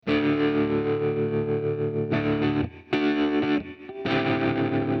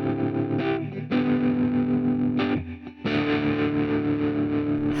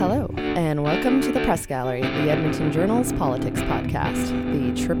Welcome to the Press Gallery, the Edmonton Journal's politics podcast,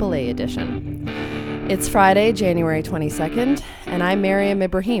 the AAA edition. It's Friday, January 22nd, and I'm Mariam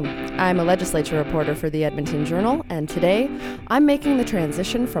Ibrahim. I'm a legislature reporter for the Edmonton Journal, and today I'm making the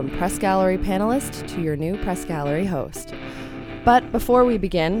transition from Press Gallery panelist to your new Press Gallery host. But before we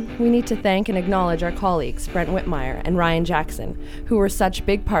begin, we need to thank and acknowledge our colleagues, Brent Whitmire and Ryan Jackson, who were such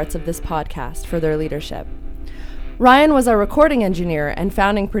big parts of this podcast for their leadership. Ryan was our recording engineer and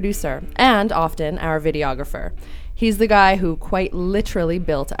founding producer, and often our videographer. He's the guy who quite literally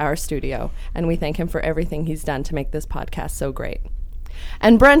built our studio, and we thank him for everything he's done to make this podcast so great.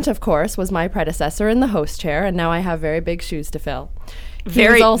 And Brent, of course, was my predecessor in the host chair, and now I have very big shoes to fill.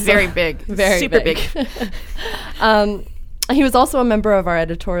 Very big. Super big. He was also a member of our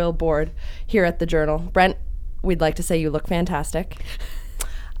editorial board here at the Journal. Brent, we'd like to say you look fantastic.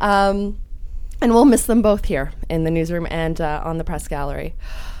 And we'll miss them both here in the newsroom and on the Press Gallery.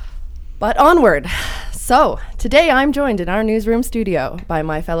 But onward. So, today I'm joined in our newsroom studio by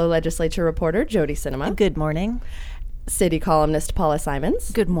my fellow legislature reporter, Jody Cinema. Good morning. City columnist, Paula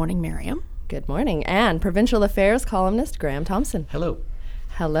Simons. Good morning, Miriam. Good morning. And provincial affairs columnist, Graham Thompson. Hello.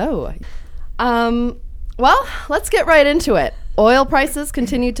 Hello. Well, let's get right into it. Oil prices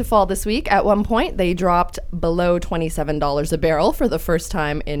continued to fall this week. At one point, they dropped below $27 a barrel for the first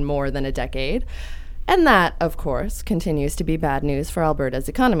time in more than a decade. And that, of course, continues to be bad news for Alberta's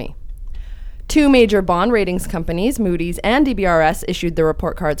economy. Two major bond ratings companies, Moody's and DBRS, issued the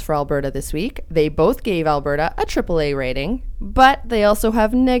report cards for Alberta this week. They both gave Alberta a AAA rating, but they also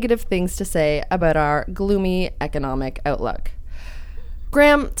have negative things to say about our gloomy economic outlook.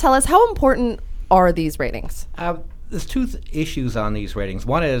 Graham, tell us, how important are these ratings? There's two issues on these ratings.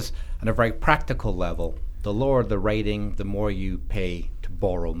 One is, on a very practical level, the lower the rating, the more you pay to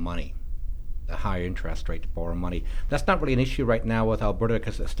borrow money, the higher interest rate to borrow money. That's not really an issue right now with Alberta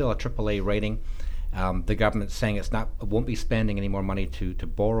because it's still a AAA rating. The government's saying it won't be spending any more money to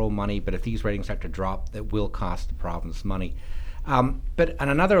borrow money, but if these ratings start to drop, that will cost the province money. But on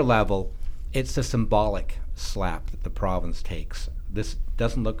another level, it's a symbolic slap that the province takes. This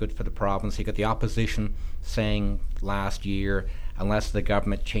doesn't look good for the province. You got the opposition saying last year, unless the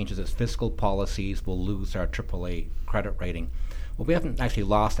government changes its fiscal policies, we'll lose our AAA credit rating. Well, we haven't actually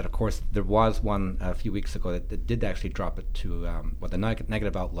lost it. Of course, there was one a few weeks ago that did actually drop it to with a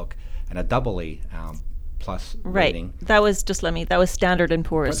negative outlook and a AA plus rating. Right. That was Standard &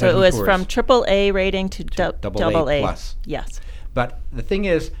 Poor's. So it was from AAA rating to AA plus. Yes. But the thing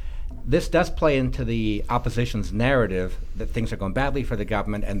is, this does play into the opposition's narrative that things are going badly for the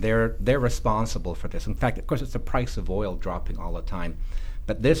government and they're responsible for this. In fact, of course, it's the price of oil dropping all the time.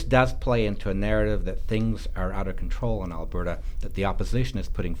 But this does play into a narrative that things are out of control in Alberta, that the opposition is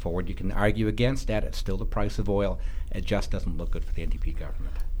putting forward. You can argue against that. It's still the price of oil. It just doesn't look good for the NDP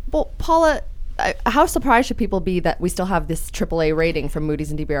government. Well, Paula, how surprised should people be that we still have this AAA rating from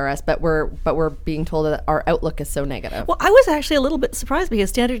Moody's and DBRS, but we're being told that our outlook is so negative? Well, I was actually a little bit surprised because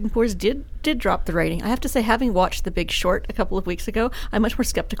Standard & Poor's did drop the rating. I have to say, having watched The Big Short a couple of weeks ago, I'm much more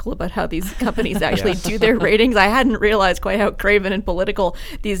skeptical about how these companies actually do their ratings. I hadn't realized quite how craven and political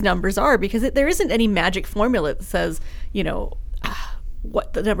these numbers are because there isn't any magic formula that says,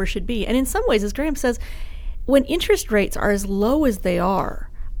 what the number should be. And in some ways, as Graham says, when interest rates are as low as they are,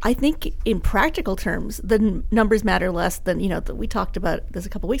 I think in practical terms, the numbers matter less than, we talked about this a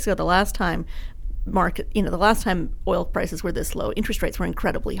couple of weeks ago. The last time oil prices were this low, interest rates were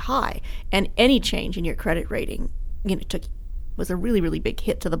incredibly high. And any change in your credit rating, was a really, really big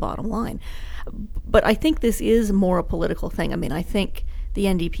hit to the bottom line. But I think this is more a political thing. I mean, I think the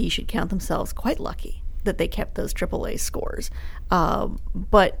NDP should count themselves quite lucky that they kept those AAA scores.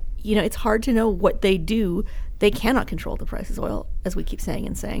 But, it's hard to know what they do. They cannot control the price of oil, as we keep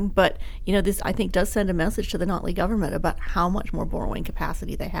saying. But, this, I think, does send a message to the Notley government about how much more borrowing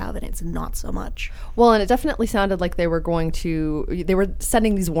capacity they have, and it's not so much. Well, and it definitely sounded like they were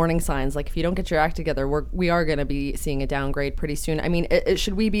sending these warning signs, like if you don't get your act together, we are going to be seeing a downgrade pretty soon. I mean,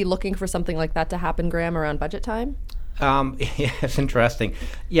 should we be looking for something like that to happen, Graham, around budget time? Yeah, it's interesting.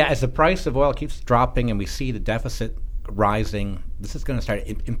 Yeah, as the price of oil keeps dropping and we see the deficit rising, this is going to start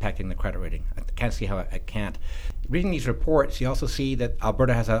impacting the credit rating. I can't see how it can't. Reading these reports, you also see that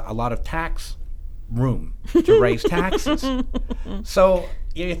Alberta has a lot of tax room to raise taxes. So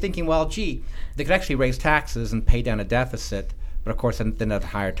you're thinking, well, gee, they could actually raise taxes and pay down a deficit, but of course then at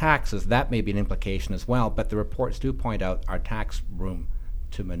higher taxes, that may be an implication as well. But the reports do point out our tax room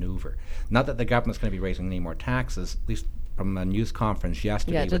to maneuver. Not that the government's going to be raising any more taxes, at least from a news conference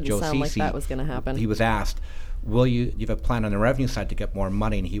yesterday with Joe sound like that was going to happen. He was asked, will you have a plan on the revenue side to get more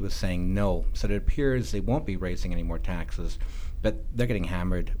money? And he was saying no. So it appears they won't be raising any more taxes, but they're getting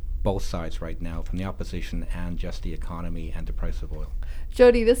hammered both sides right now, from the opposition and just the economy and the price of oil.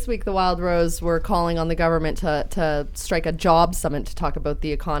 Jody, this week the Wild Rose were calling on the government to strike a job summit to talk about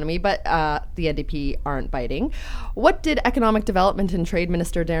the economy, but the NDP aren't biting. What did Economic Development and Trade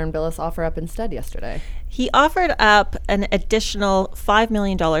Minister Darren Billis offer up instead yesterday? He offered up an additional $5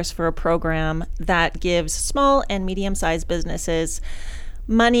 million for a program that gives small and medium-sized businesses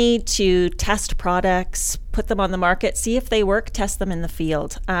money to test products, put them on the market, see if they work, test them in the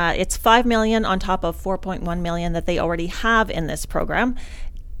field. It's $5 million on top of $4.1 million that they already have in this program.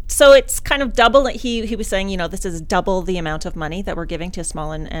 So it's kind of double. He was saying, this is double the amount of money that we're giving to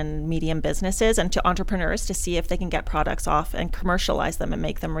small and medium businesses and to entrepreneurs to see if they can get products off and commercialize them and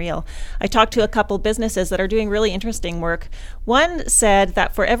make them real. I talked to a couple businesses that are doing really interesting work. One said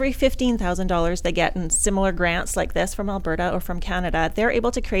that for every $15,000 they get in similar grants like this from Alberta or from Canada, they're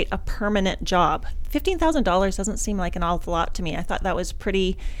able to create a permanent job. $15,000 doesn't seem like an awful lot to me. I thought that was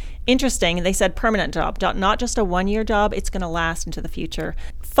pretty interesting. And they said permanent job, not just a one-year job. It's going to last into the future.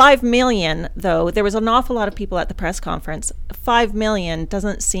 $5 million, though, there was an awful lot of people at the press conference. $5 million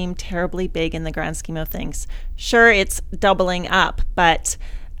doesn't seem terribly big in the grand scheme of things. Sure, it's doubling up, but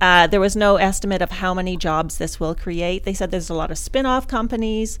there was no estimate of how many jobs this will create. They said there's a lot of spin-off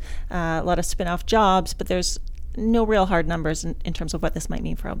companies, a lot of spin-off jobs, but there's no real hard numbers in terms of what this might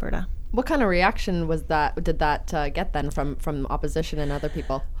mean for Alberta. What kind of reaction did that get then from opposition and other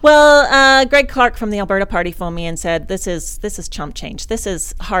people? Well, Greg Clark from the Alberta Party phoned me and said, this is chump change. This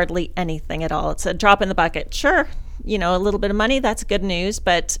is hardly anything at all. It's a drop in the bucket. Sure, a little bit of money, that's good news,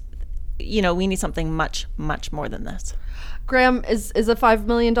 but we need something much, much more than this. Graham, is a $5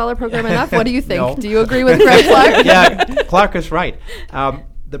 million program enough? What do you think? No. Do you agree with Greg Clark? Yeah, Clark is right.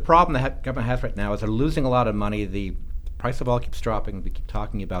 The problem the government has right now is they're losing a lot of money. The price of oil keeps dropping. We keep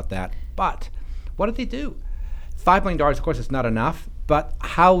talking about that. But what did they do? $5 million, of course, is not enough. But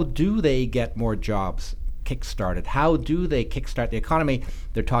how do they get more jobs kick-started? How do they kickstart the economy?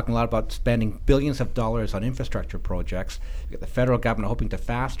 They're talking a lot about spending billions of dollars on infrastructure projects. You get the federal government hoping to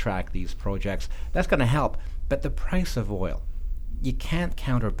fast-track these projects. That's going to help. But the price of oil, you can't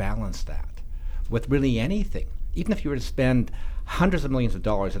counterbalance that with really anything. Even if you were to spend hundreds of millions of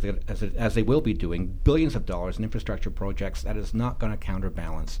dollars, as they will be doing, billions of dollars in infrastructure projects, that is not going to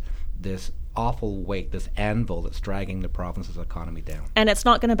counterbalance this awful weight, this anvil that's dragging the province's economy down. And it's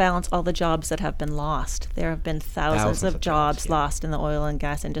not going to balance all the jobs that have been lost. There have been thousands of jobs lost in the oil and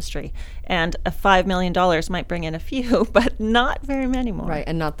gas industry. And a $5 million might bring in a few, but not very many more. Right,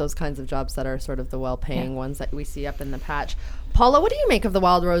 and not those kinds of jobs that are sort of the well-paying ones that we see up in the patch. Paula, what do you make of the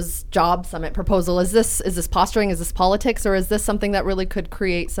Wild Rose Job Summit proposal? Is this posturing? Is this politics? Or is this something that really could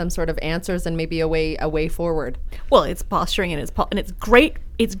create some sort of answers and maybe a way forward? Well, it's posturing and it's great.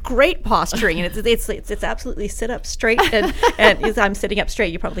 It's great posturing and it's absolutely sit up straight and as I'm sitting up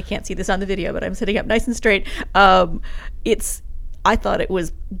straight. You probably can't see this on the video, but I'm sitting up nice and straight. I thought it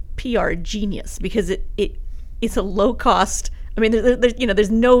was PR genius because it's a low cost. I mean, there's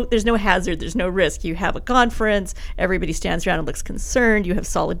no hazard, there's no risk. You have a conference, everybody stands around and looks concerned. You have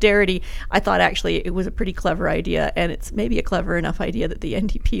solidarity. I thought actually it was a pretty clever idea, and it's maybe a clever enough idea that the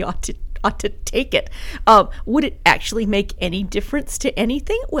NDP ought to take it. Would it actually make any difference to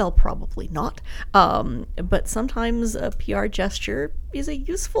anything? Well, probably not. But sometimes a PR gesture is a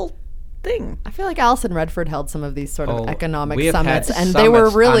useful thing. I feel like Alison Redford held some of these sort of economic summits, and they were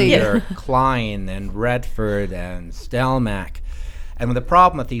really under Klein and Redford and Stelmach. And the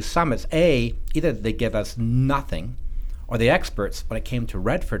problem with these summits, either they give us nothing, or the experts, when it came to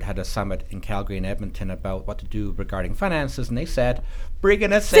Redford, had a summit in Calgary and Edmonton about what to do regarding finances, and they said, bring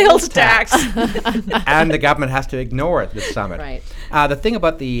in a sales tax. And the government has to ignore it, this summit. Right. The thing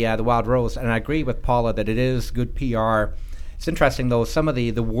about the Wild Rose, and I agree with Paula that it is good PR. It's interesting, though, some of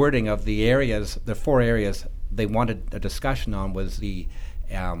the wording of the areas, the 4 areas they wanted a discussion on was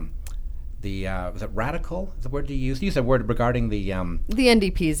was it radical? Is the word you used? Use a word regarding the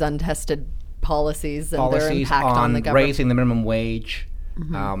NDP's untested policies and their impact on the government. Raising the minimum wage,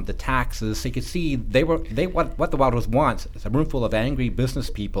 the taxes. So you could see what the Wild Rose wants is a room full of angry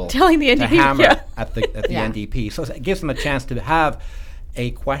business people telling the NDP to hammer at the NDP. So it gives them a chance to have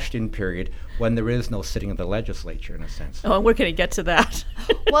a question period when there is no sitting of the legislature, in a sense. Oh, and we're going to get to that.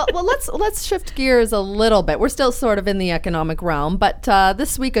 well, let's shift gears a little bit. We're still sort of in the economic realm, but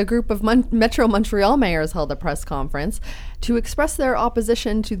this week a group of Metro Montreal mayors held a press conference to express their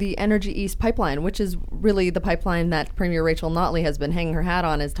opposition to the Energy East pipeline, which is really the pipeline that Premier Rachel Notley has been hanging her hat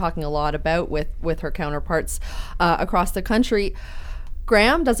on, is talking a lot about with her counterparts across the country.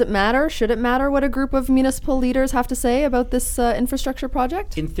 Graham, does it matter? Should it matter what a group of municipal leaders have to say about this infrastructure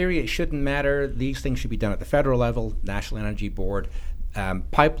project? In theory, it shouldn't matter. These things should be done at the federal level, National Energy Board.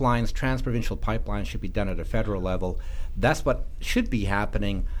 Pipelines, trans-provincial pipelines should be done at a federal level. That's what should be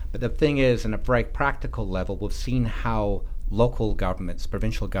happening. But the thing is, on a very practical level, we've seen how local governments,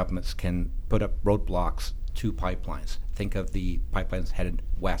 provincial governments can put up roadblocks to pipelines. Think of the pipelines headed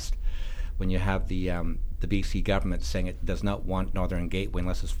west. When you have the BC government saying it does not want Northern Gateway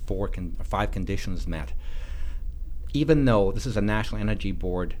unless there's 5 conditions met. Even though this is a National Energy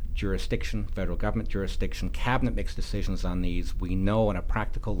Board jurisdiction, federal government jurisdiction, Cabinet makes decisions on these, we know on a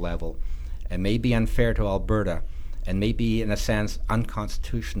practical level it may be unfair to Alberta and may be, in a sense,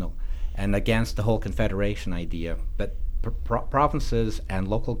 unconstitutional and against the whole Confederation idea. But provinces and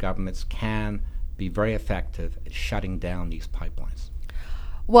local governments can be very effective at shutting down these pipelines.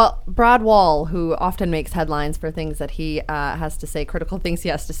 Well, Brad Wall, who often makes headlines for things that he has to say, critical things he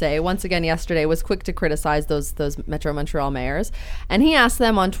has to say, once again yesterday was quick to criticize those Metro Montreal mayors. And he asked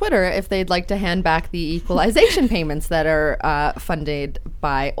them on Twitter if they'd like to hand back the equalization payments that are funded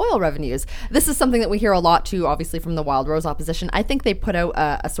by oil revenues. This is something that we hear a lot too, obviously, from the Wild Rose opposition. I think they put out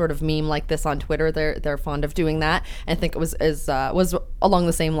a sort of meme like this on Twitter. They're fond of doing that. I think it was along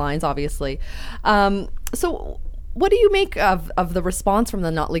the same lines, obviously. So what do you make of the response from the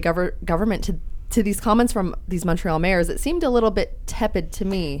Notley government to these comments from these Montreal mayors? It seemed a little bit tepid to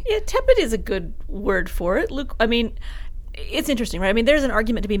me. Yeah, tepid is a good word for it. Luke, I mean, it's interesting, right? I mean, there's an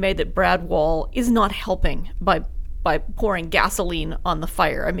argument to be made that Brad Wall is not helping by pouring gasoline on the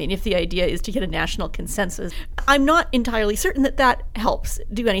fire. I mean, if the idea is to get a national consensus, I'm not entirely certain that helps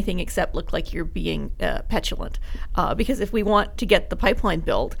do anything except look like you're being petulant. Because if we want to get the pipeline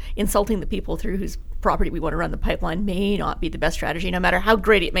built, insulting the people through whose property we want to run the pipeline may not be the best strategy, no matter how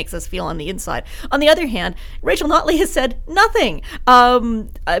great it makes us feel on the inside. On the other hand, Rachel Notley has said nothing.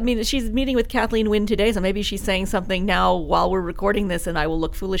 I mean, she's meeting with Kathleen Wynne today, so maybe she's saying something now while we're recording this, and I will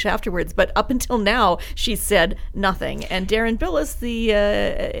look foolish afterwards. But up until now, she's said nothing. And Darren Billis, the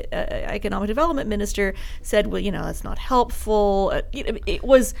Economic Development Minister, said, well, that's not helpful. It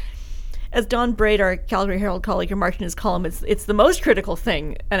was, as Don Braid, our Calgary Herald colleague, remarked in his column, it's the most critical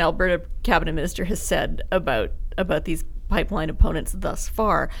thing an Alberta cabinet minister has said about these pipeline opponents thus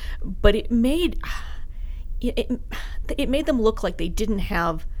far. But it made them look like they didn't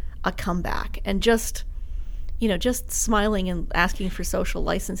have a comeback, and just smiling and asking for social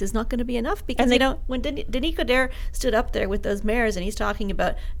license is not going to be enough, because when Denis Coderre stood up there with those mayors and he's talking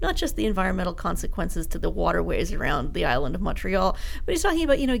about not just the environmental consequences to the waterways around the island of Montreal, but he's talking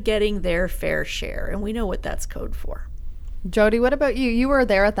about getting their fair share, and we know what that's code for. Jody, what about you? You were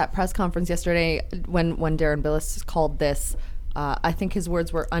there at that press conference yesterday when Darren Billis called this, I think his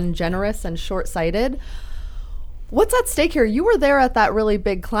words were ungenerous and short-sighted. What's at stake here? You were there at that really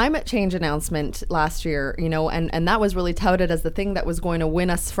big climate change announcement last year, and that was really touted as the thing that was going to win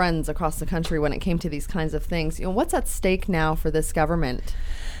us friends across the country when it came to these kinds of things. What's at stake now for this government?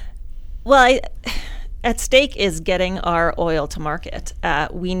 Well, at stake is getting our oil to market.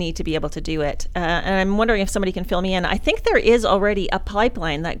 We need to be able to do it. And I'm wondering if somebody can fill me in. I think there is already a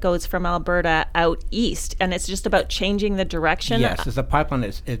pipeline that goes from Alberta out east, and it's just about changing the direction. Yes, there's a pipeline.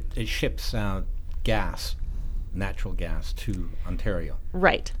 It ships natural gas to Ontario.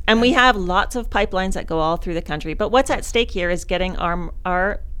 Right. And we have lots of pipelines that go all through the country. But what's at stake here is getting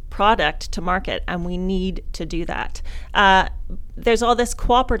our product to market, and we need to do that. There's all this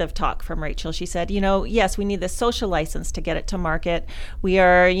cooperative talk from Rachel. She said, yes, we need this social license to get it to market. We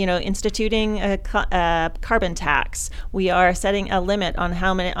are, instituting a carbon tax. We are setting a limit on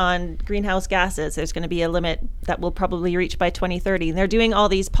on greenhouse gases. There's going to be a limit that we'll probably reach by 2030. And they're doing all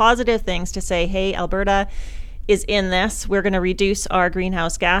these positive things to say, hey, Alberta is in this. We're going to reduce our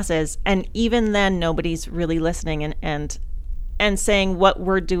greenhouse gases. And even then, nobody's really listening and saying what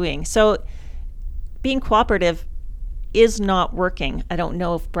we're doing. So being cooperative is not working. I don't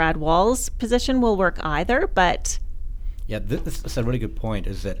know if Brad Wall's position will work either, but... Yeah, this is a really good point,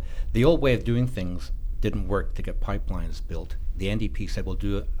 is that the old way of doing things didn't work to get pipelines built. The NDP said we'll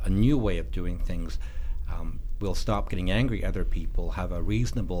do a new way of doing things. We'll stop getting angry at other people, have a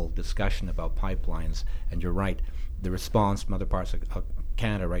reasonable discussion about pipelines. And you're right, the response from other parts of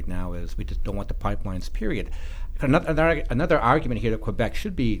Canada right now is we just don't want the pipelines, period. Another argument here that Quebec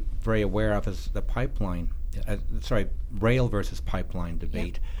should be very aware of is the rail versus pipeline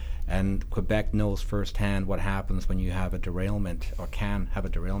debate. Yeah. And Quebec knows firsthand what happens when you have a derailment, or can have a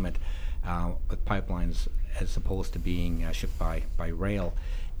derailment, with pipelines as opposed to being shipped by rail.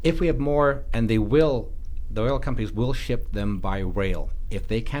 If we have more, and they will, the oil companies will ship them by rail. If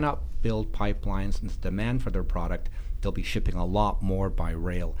they cannot build pipelines and there's demand for their product, they'll be shipping a lot more by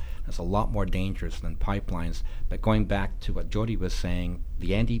rail. It's a lot more dangerous than pipelines. But going back to what Jody was saying,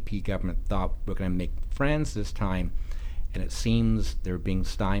 the NDP government thought we're going to make friends this time, and it seems they're being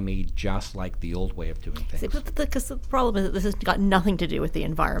stymied just like the old way of doing things. Because the problem is that this has got nothing to do with the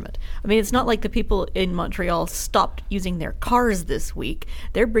environment. I mean, it's not like the people in Montreal stopped using their cars this week.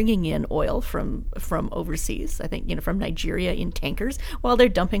 They're bringing in oil from overseas, I think, from Nigeria in tankers, while they're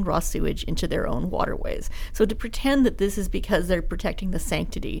dumping raw sewage into their own waterways. So to pretend that this is because they're protecting the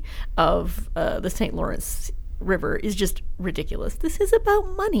sanctity of the St. Lawrence River is just ridiculous. This is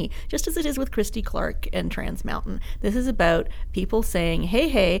about money, just as it is with Christy Clark and Trans Mountain. This is about people saying,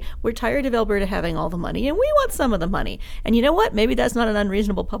 hey, we're tired of Alberta having all the money and we want some of the money. And you know what? Maybe that's not an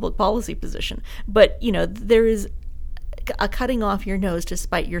unreasonable public policy position. But, there is a cutting off your nose to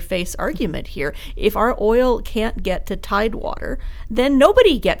spite your face argument here. If our oil can't get to Tidewater, then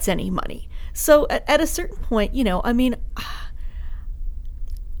nobody gets any money. So at a certain point, when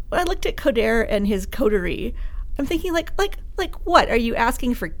I looked at Coderre and his coterie, I'm thinking like what? Are you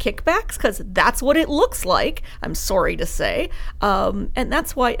asking for kickbacks? Because that's what it looks like, I'm sorry to say. And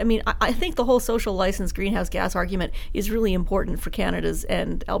that's why, I think the whole social license greenhouse gas argument is really important for Canada's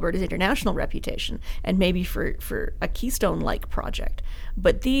and Alberta's international reputation, and maybe for a Keystone-like project.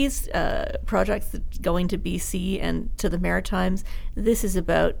 But these projects going to BC and to the Maritimes, this is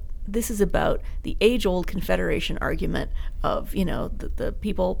about the age-old Confederation argument of, the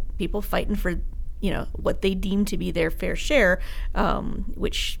people fighting for, what they deem to be their fair share,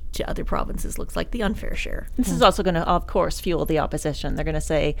 which to other provinces looks like the unfair share. This is also going to, of course, fuel the opposition. They're going to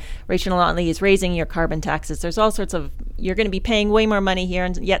say, Rachel Notley is raising your carbon taxes. There's all sorts of, you're going to be paying way more money here,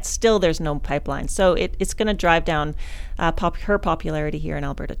 and yet still there's no pipeline. So it's going to drive down her popularity here in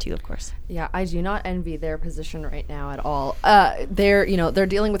Alberta too, of course. Yeah, I do not envy their position right now at all. They're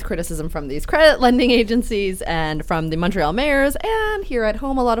dealing with criticism from these credit lending agencies and from the Montreal mayors, and here at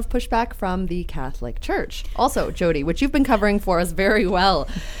home, a lot of pushback from the Catholic Church. Also, Jody, which you've been covering for us very well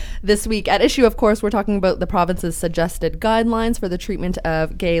this week. At issue, of course, we're talking about the province's suggested guidelines for the treatment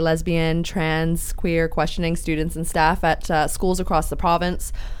of gay, lesbian, trans, queer questioning students and staff at schools across the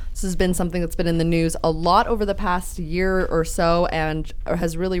province. This has been something that's been in the news a lot over the past year or so and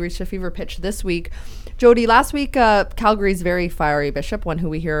has really reached a fever pitch this week. Jody, last week, Calgary's very fiery bishop, one who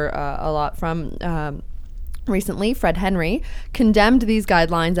we hear a lot from recently, Fred Henry, condemned these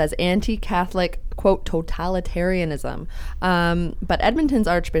guidelines as anti-Catholic, quote, totalitarianism. But Edmonton's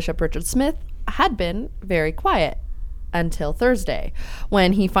Archbishop Richard Smith had been very quiet until Thursday,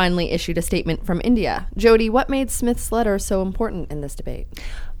 when he finally issued a statement from India. Jody, what made Smith's letter so important in this debate?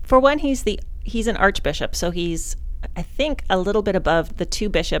 For one, he's an archbishop, so he's, I think, a little bit above the two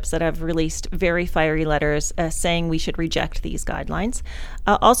bishops that have released very fiery letters saying we should reject these guidelines.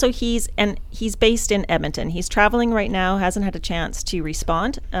 Also, he's based in Edmonton. He's traveling right now, hasn't had a chance to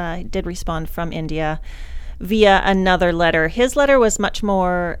respond. He did respond from India via another letter. His letter was much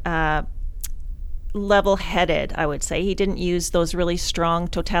more level-headed, I would say. He didn't use those really strong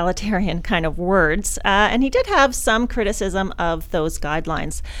totalitarian kind of words, and he did have some criticism of those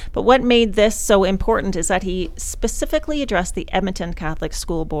guidelines. But what made this so important is that he specifically addressed the Edmonton Catholic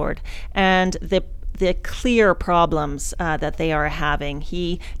School Board and the clear problems that they are having.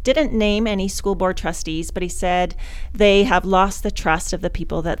 He didn't name any school board trustees, but he said they have lost the trust of the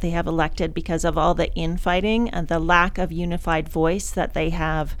people that they have elected because of all the infighting and the lack of unified voice that they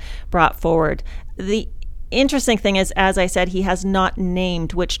have brought forward. The interesting thing is, as I said, he has not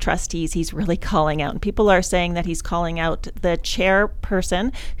named which trustees he's really calling out. And people are saying that he's calling out the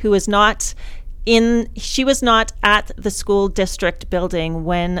chairperson who is not she was not at the school district building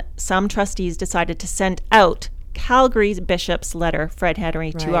when some trustees decided to send out Calgary's bishop's letter, Fred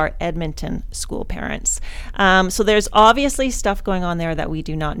Henry, to our Edmonton school parents. So there's obviously stuff going on there that we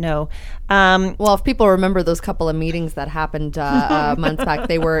do not know. Well, if people remember those couple of meetings that happened months back,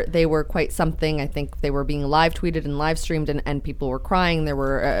 they were quite something. I think they were being live tweeted and live streamed, and people were crying. There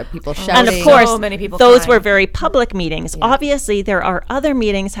were people shouting. And of course, so many people those crying. were very public meetings. Yeah. Obviously, there are other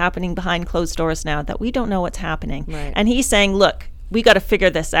meetings happening behind closed doors now that we don't know what's happening. Right. And he's saying, look, we got to figure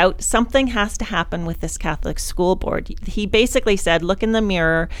this out. Something has to happen with this Catholic school board. He basically said, look in the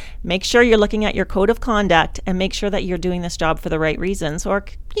mirror, make sure you're looking at your code of conduct and make sure that you're doing this job for the right reasons, or,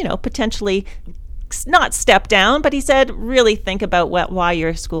 potentially not step down, but he said, really think about why you're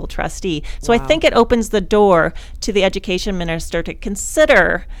a school trustee. So Wow. I think it opens the door to the education minister to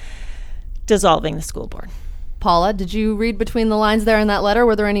consider dissolving the school board. Paula, did you read between the lines there in that letter?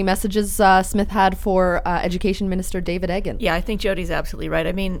 Were there any messages Smith had for Education Minister David Eggen? Yeah, I think Jody's absolutely right.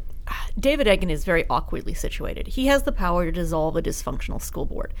 I mean, David Eggen is very awkwardly situated. He has the power to dissolve a dysfunctional school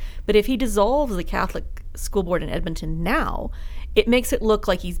board. But if he dissolves the Catholic school board in Edmonton now, it makes it look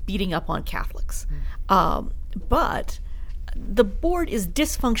like he's beating up on Catholics. But the board is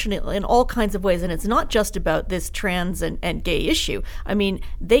dysfunctional in all kinds of ways, and it's not just about this trans and gay issue. I mean,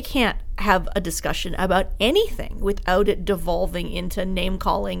 they can't have a discussion about anything without it devolving into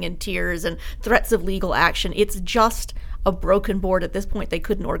name-calling and tears and threats of legal action. It's just a broken board at this point. They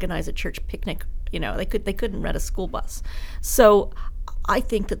couldn't organize a church picnic. They couldn't rent a school bus. So I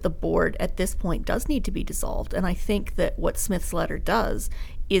think that the board at this point does need to be dissolved, and I think that what Smith's letter does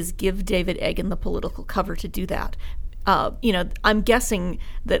is give David Eggen the political cover to do that. I'm guessing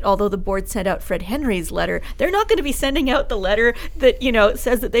that although the board sent out Fred Henry's letter, they're not going to be sending out the letter that,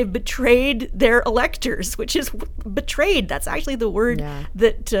 says that they've betrayed their electors, which is betrayed. That's actually the word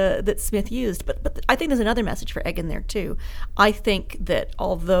that Smith used. But I think there's another message for Eggen there, too. I think that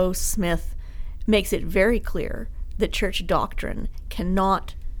although Smith makes it very clear that church doctrine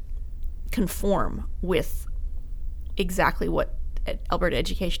cannot conform with exactly what Alberta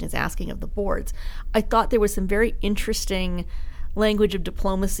Education is asking of the boards, I thought there was some very interesting language of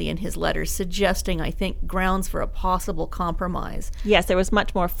diplomacy in his letter, suggesting, I think, grounds for a possible compromise. Yes, there was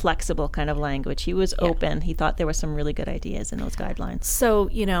much more flexible kind of language. He was open. He thought there were some really good ideas in those guidelines. So,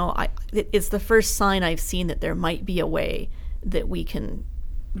 it's the first sign I've seen that there might be a way that we can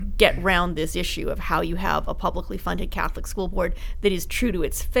get round this issue of how you have a publicly funded Catholic school board that is true to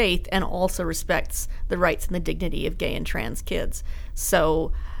its faith and also respects the rights and the dignity of gay and trans kids.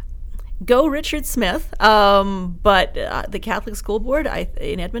 So go Richard Smith, but the Catholic school board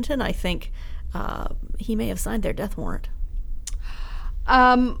in Edmonton, I think he may have signed their death warrant.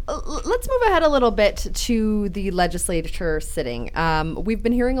 Let's move ahead a little bit to the legislature sitting. We've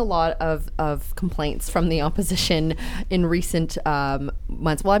been hearing a lot of complaints from the opposition in recent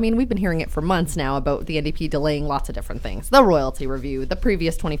months. Well, I mean, we've been hearing it for months now about the NDP delaying lots of different things. The royalty review, the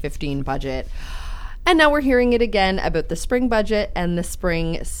previous 2015 budget. And now we're hearing it again about the spring budget and the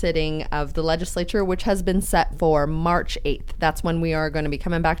spring sitting of the legislature, which has been set for March 8th. That's when we are going to be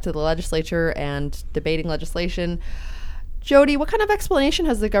coming back to the legislature and debating legislation. Jody, what kind of explanation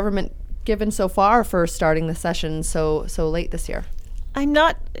has the government given so far for starting the session so late this year?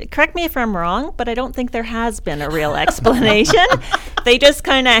 Correct me if I'm wrong, but I don't think there has been a real explanation. They just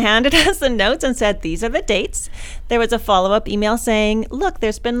kind of handed us the notes and said, these are the dates. There was a follow-up email saying, look,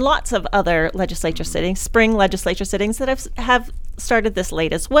 there's been lots of other legislature sittings, spring legislature sittings that have started this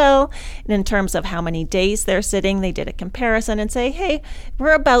late as well. And in terms of how many days they're sitting, they did a comparison and say, hey,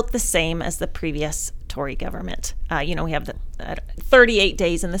 we're about the same as the previous Tory government. We have the 38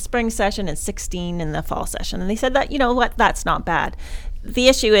 days in the spring session and 16 in the fall session. And they said that, that's not bad. The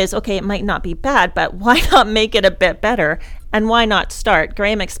issue is, okay, it might not be bad, but why not make it a bit better? And why not start?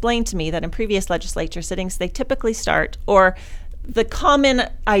 Graham explained to me that in previous legislature sittings, they typically start, or the common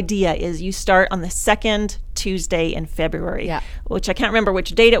idea is you start on the second Tuesday in February, which I can't remember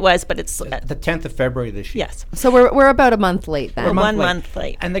which date it was, but it's the 10th of February this year. Yes. So we're about a month late then. We're 1 month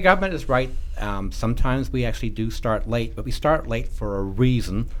late. And the government is right. Sometimes we actually do start late, but we start late for a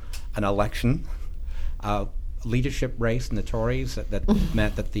reason, an election, leadership race in the Tories that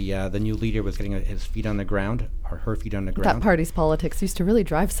meant that the new leader was getting his feet on the ground, or her feet on the ground. That party's politics used to really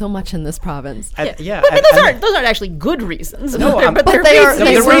drive so much in this province. But those aren't actually good reasons. No, but they are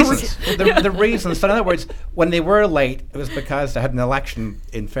reasons. The reasons. So in other words, when they were late, it was because they had an election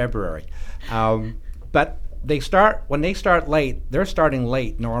in February. But when they start late, they're starting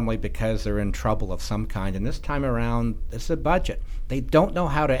late normally because they're in trouble of some kind. And this time around, it's a budget. They don't know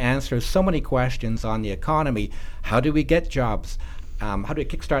how to answer so many questions on the economy. How do we get jobs? How do we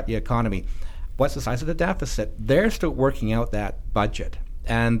kickstart the economy? What's the size of the deficit? They're still working out that budget,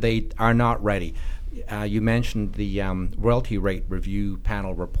 and they are not ready. You mentioned the royalty rate review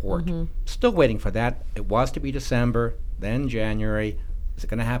panel report. Still waiting for that. It was to be December, then January. Is it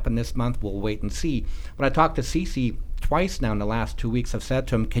going to happen this month? We'll wait and see. When I talked to Cece twice now in the last 2 weeks, I've said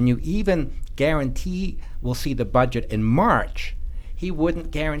to him, can you even guarantee we'll see the budget in March? He wouldn't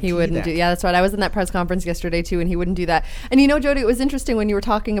guarantee that. He wouldn't do. Yeah, that's right. I was in that press conference yesterday too, and he wouldn't do that. And Jody, it was interesting when you were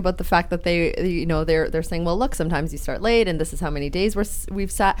talking about the fact that they're saying, well, look, sometimes you start late, and this is how many days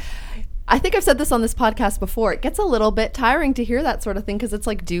we've sat. I think I've said this on this podcast before. It gets a little bit tiring to hear that sort of thing because it's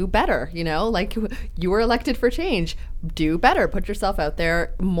like, do better, like you were elected for change. Do better. Put yourself out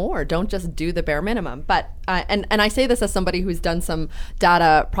there more. Don't just do the bare minimum. But and I say this as somebody who's done some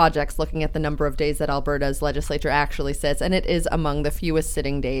data projects looking at the number of days that Alberta's legislature actually sits, and it is among the fewest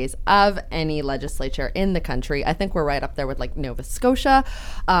sitting days of any legislature in the country. I think we're right up there with like Nova Scotia,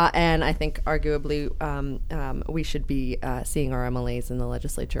 and I think arguably we should be seeing our MLAs in the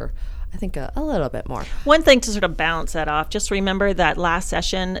legislature, I think, a little bit more. One thing to sort of balance that off, just remember that last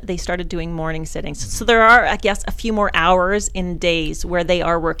session they started doing morning sittings. So there are, I guess, a few more hours in days where they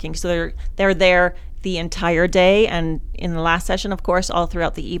are working. So they're there the entire day, and in the last session, of course, all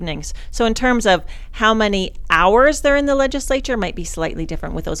throughout the evenings. So in terms of how many hours they're in the legislature might be slightly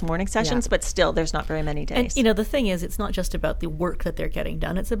different with those morning sessions, but still there's not very many days. And, the thing is, it's not just about the work that they're getting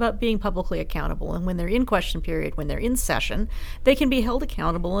done. It's about being publicly accountable. And when they're in question period, when they're in session, they can be held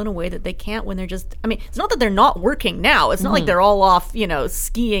accountable in a way that they can't when they're just, it's not that they're not working now. It's not like they're all off,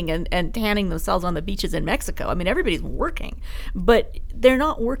 skiing and tanning themselves on the beaches in Mexico. Everybody's working. But they're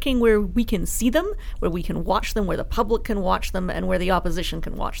not working where we can see them, where we can watch them, where the public can watch them, and where the opposition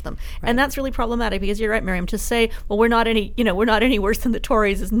can watch them. Right. And that's really problematic, because you're right, Miriam, to say, well, we're not any worse than the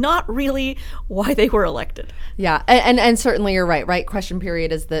Tories is not really why they were elected. Yeah, and certainly you're right. Question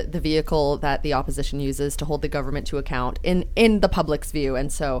period is the vehicle that the opposition uses to hold the government to account in the public's view.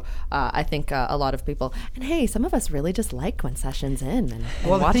 And so I think a lot of people, and hey, some of us really just like when session's in and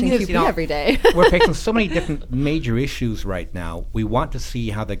watching QP every day. We're facing so many different major issues right now. We want to see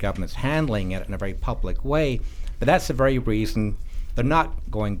how the government's handling it in a very public way, but that's the very reason they're not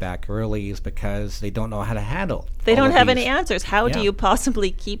going back early, is because they don't know how to handle. They don't have any answers. How do you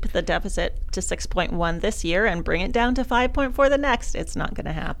possibly keep the deficit to 6.1 this year and bring it down to 5.4 the next? It's not going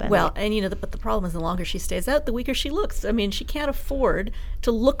to happen. Well, and but the problem is, the longer she stays out, the weaker she looks. She can't afford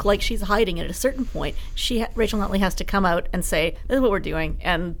to look like she's hiding it. At a certain point, Rachel Notley has to come out and say, this is what we're doing,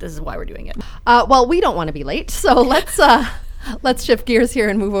 and this is why we're doing it. Well, we don't want to be late, so let's shift gears here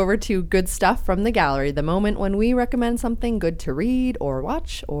and move over to good stuff from the gallery, the moment when we recommend something good to read or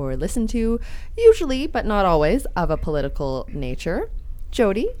watch or listen to, usually, but not always, of a political nature.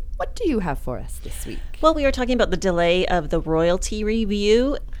 Jody, what do you have for us this week? Well, we were talking about the delay of the royalty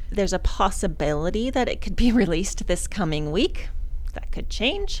review. There's a possibility that it could be released this coming week. That could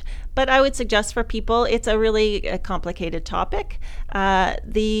change, but I would suggest for people, it's a really complicated topic.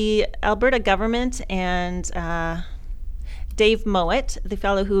 The Alberta government and Dave Mowat, the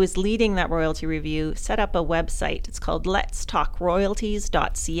fellow who is leading that royalty review, set up a website. It's called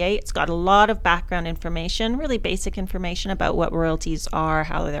letstalkroyalties.ca. It's got a lot of background information, really basic information about what royalties are,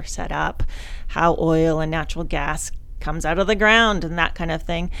 how they're set up, how oil and natural gas comes out of the ground, and that kind of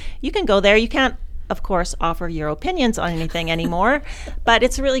thing. You can go there. You can't, of course, offer your opinions on anything anymore, but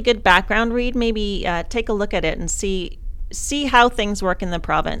it's a really good background read. Maybe take a look at it and see how things work in the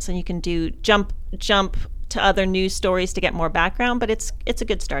province, and you can do jump to other news stories to get more background, but it's a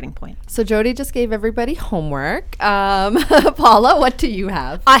good starting point. So Jody just gave everybody homework. Paula, what do you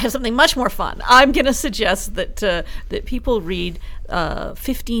have? I have something much more fun. I'm going to suggest that people read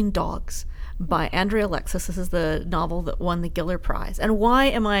 15 Dogs by Andrea Alexis. This is the novel that won the Giller Prize. And why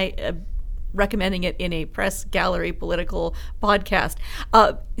am I recommending it in a press gallery political podcast?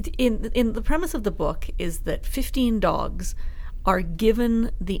 In the premise of the book is that 15 dogs are given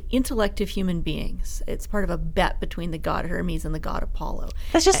the intellect of human beings. It's part of a bet between the god Hermes and the god Apollo.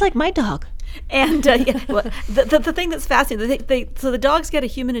 That's just like my dog. And the thing that's fascinating, so the dogs get a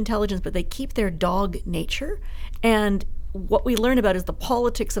human intelligence, but they keep their dog nature. And what we learn about is the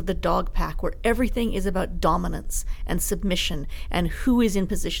politics of the dog pack, where everything is about dominance and submission and who is in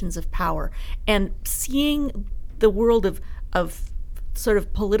positions of power. And seeing the world of sort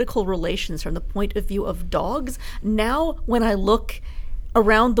of political relations from the point of view of dogs, now when I look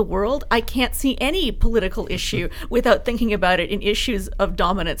around the world, I can't see any political issue without thinking about it in issues of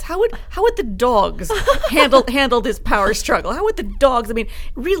dominance. How would the dogs handle this power struggle? How would the dogs?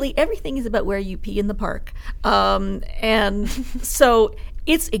 Really, everything is about where you pee in the park, and so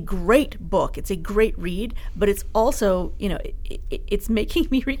it's a great book. It's a great read, but it's also, it's making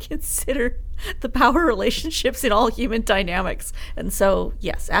me reconsider the power relationships in all human dynamics. And so,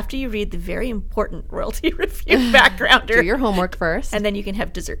 yes, after you read the very important royalty review backgrounder, do your homework first, and then you can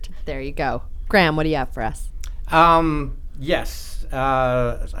have dessert. There you go. Graham, what do you have for us? Yes, it's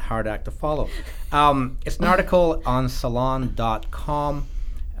a hard act to follow. It's an article on salon.com.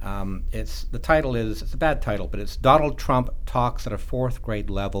 It's a bad title, but it's Donald Trump talks at a 4th grade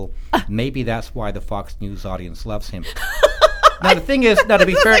level. Maybe that's why the Fox News audience loves him. Now, the thing is, to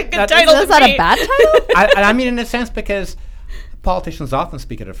be fair, is that a bad title? I mean, in a sense, because politicians often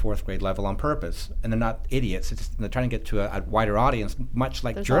speak at a 4th grade level on purpose, and they're not idiots. It's just, they're trying to get to a wider audience, much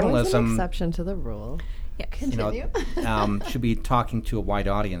like There's journalism. Always an exception to the rule. Yeah, continue. Should be talking to a wide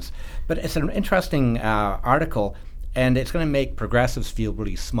audience. But it's an interesting article. And it's going to make progressives feel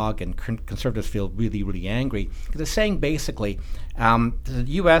really smug and conservatives feel really, really angry. Because it's saying basically the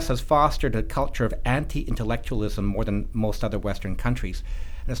U.S. has fostered a culture of anti-intellectualism more than most other Western countries.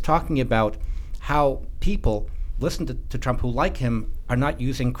 And it's talking about how people listen to Trump who like him are not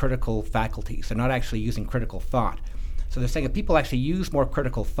using critical faculties. They're not actually using critical thought. So they're saying that people actually use more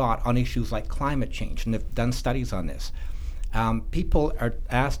critical thought on issues like climate change, and they've done studies on this. people are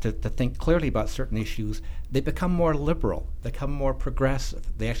asked to think clearly about certain issues. They become more liberal, they become more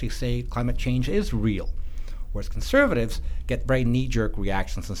progressive. They actually say climate change is real. Whereas conservatives get very knee-jerk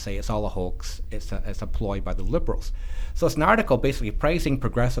reactions and say it's all a hoax, it's a ploy by the liberals. So it's an article basically praising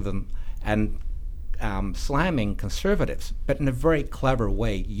progressivism and slamming conservatives, but in a very clever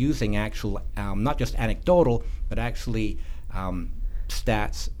way, using actual, not just anecdotal, but actually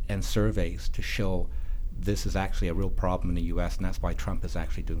stats and surveys to show this is actually a real problem in the U.S., and that's why Trump is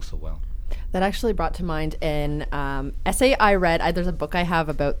actually doing so well. That actually brought to mind an essay I read. There's a book I have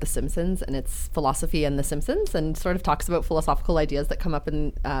about The Simpsons, and it's philosophy and The Simpsons, and sort of talks about philosophical ideas that come up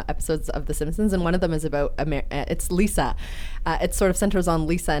in episodes of The Simpsons. And one of them is about it's Lisa. It sort of centers on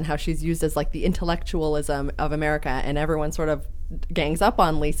Lisa and how she's used as like the intellectualism of America, and everyone sort of gangs up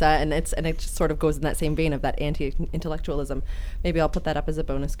on Lisa, and it just sort of goes in that same vein of that anti-intellectualism. Maybe I'll put that up as a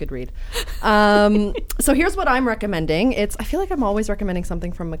bonus good read. So here's what I'm recommending. I feel like I'm always recommending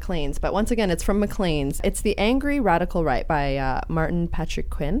something from Maclean's, but once again, it's from Maclean's. It's The Angry Radical Right by Martin Patrick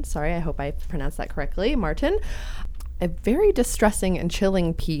Quinn. Sorry, I hope I pronounced that correctly. Martin. A very distressing and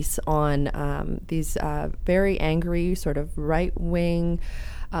chilling piece on these very angry, sort of right-wing,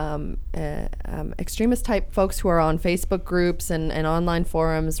 extremist type folks who are on Facebook groups and online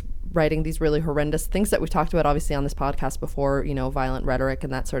forums writing these really horrendous things that we've talked about obviously on this podcast before, violent rhetoric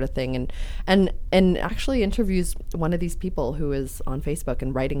and that sort of thing, and actually interviews one of these people who is on Facebook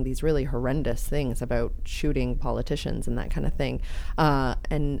and writing these really horrendous things about shooting politicians and that kind of thing,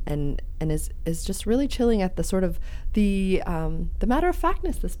 and is just really chilling at the sort of the matter of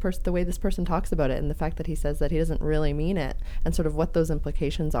factness the way this person talks about it, and the fact that he says that he doesn't really mean it, and sort of what those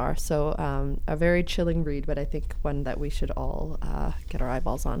implications are. So a very chilling read, but I think one that we should all get our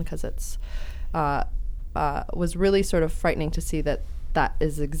eyeballs on, because it's was really sort of frightening to see that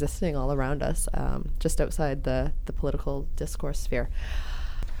is existing all around us, just outside the political discourse sphere.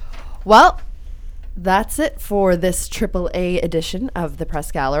 Well, that's it for this AAA edition of the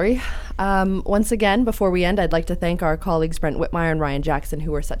Press Gallery. Once again, before we end, I'd like to thank our colleagues Brent Whitmire and Ryan Jackson,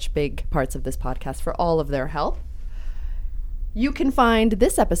 who are such big parts of this podcast, for all of their help. You can find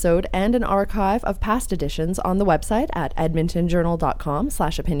this episode and an archive of past editions on the website at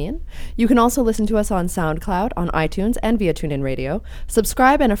edmontonjournal.com/opinion. You can also listen to us on SoundCloud, on iTunes, and via TuneIn Radio.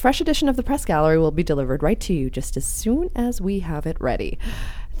 Subscribe, and a fresh edition of the Press Gallery will be delivered right to you just as soon as we have it ready.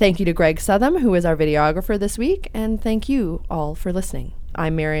 Thank you to Greg Southam, who is our videographer this week, and thank you all for listening.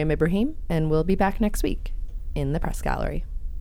 I'm Miriam Ibrahim, and we'll be back next week in the Press Gallery.